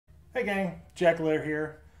Hey gang, Jack Lair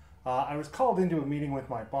here. I was called into a meeting with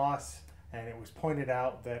my boss and it was pointed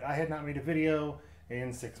out that I had not made a video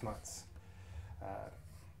in 6 months.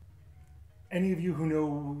 Any of you who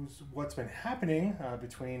knows what's been happening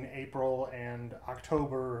between April and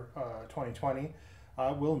October 2020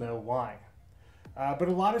 will know why. But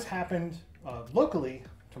a lot has happened locally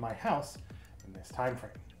to my house in this time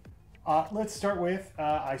frame. Let's start with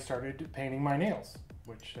I started painting my nails,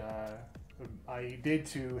 which I did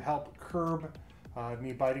to help curb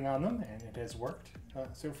me biting on them, and it has worked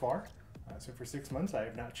so far. So for 6 months I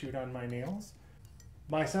have not chewed on my nails.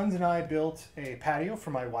 My sons and I built a patio for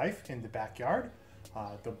my wife in the backyard.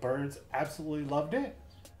 The birds absolutely loved it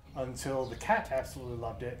until the cat absolutely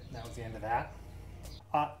loved it, and that was the end of that.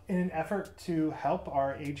 In an effort to help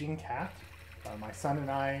our aging cat, my son and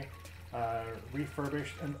I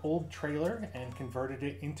refurbished an old trailer and converted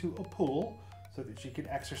it into a pool so that she could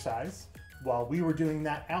exercise. While we were doing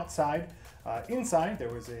that outside, inside there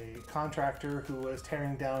was a contractor who was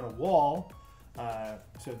tearing down a wall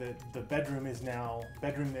so that the bedroom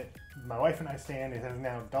that my wife and I stay in is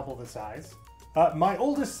now double the size. My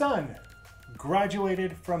oldest son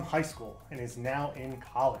graduated from high school and is now in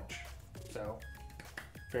college, so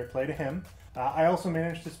fair play to him. I also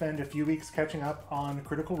managed to spend a few weeks catching up on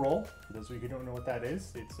Critical Role. For those of you who don't know what that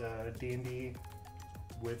is, it's D&D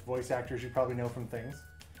with voice actors you probably know from things.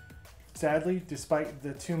 Sadly, despite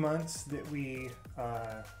the 2 months that we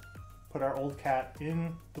put our old cat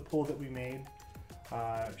in the pool that we made,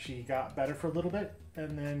 she got better for a little bit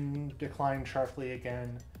and then declined sharply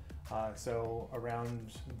again. So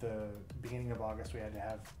around the beginning of August, we had to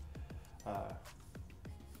have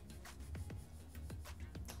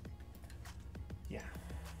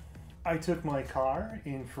I took my car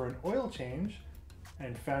in for an oil change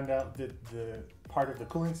and found out that the part of the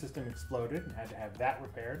cooling system exploded and had to have that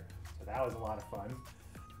repaired. So that was a lot of fun.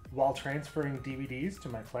 While transferring DVDs to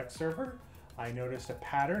my Flex server, I noticed a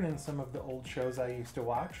pattern in some of the old shows I used to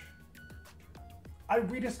watch. I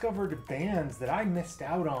rediscovered bands that I missed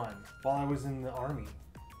out on while I was in the Army.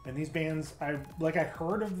 And these bands, I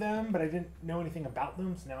heard of them, but I didn't know anything about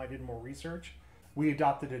them, so now I did more research. We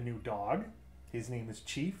adopted a new dog. His name is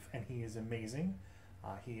Chief, and he is amazing.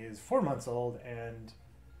 He is 4 months old, and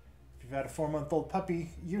if you've had a 4-month-old puppy,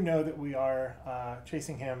 you know that we are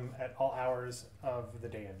chasing him at all hours of the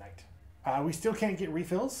day and night. We still can't get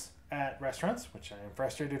refills at restaurants, which I am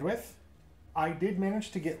frustrated with. I did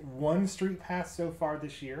manage to get one street pass so far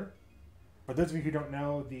this year. For those of you who don't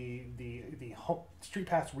know, the street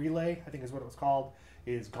pass relay, I think is what it was called,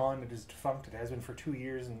 is gone. It is defunct. It has been for 2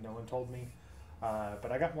 years, and no one told me.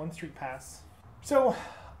 But I got one street pass. So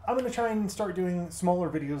I'm going to try and start doing smaller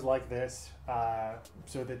videos like this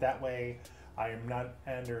so that way I am not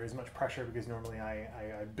under as much pressure, because normally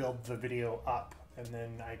I build the video up and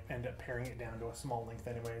then I end up paring it down to a small length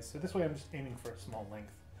anyways. So this way I'm just aiming for a small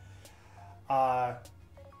length. I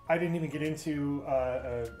didn't even get into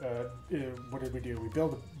what did we do?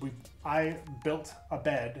 I built a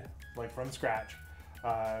bed like from scratch.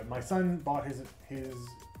 My son bought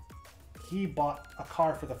he bought a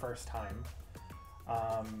car for the first time.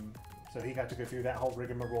 So he got to go through that whole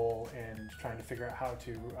rigmarole, and trying to figure out how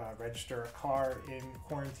to register a car in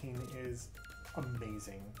quarantine is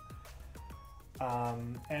amazing.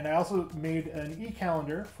 And I also made an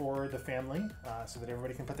e-calendar for the family so that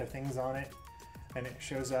everybody can put their things on it and it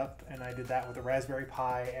shows up, and I did that with a Raspberry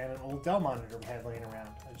Pi and an old Dell monitor we had laying around.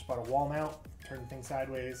 I just bought a wall mount, turned the thing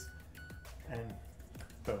sideways, and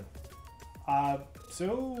boom.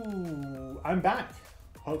 So I'm back.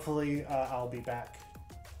 Hopefully I'll be back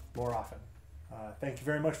more often. Thank you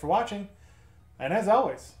very much for watching, and as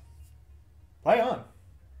always, play on!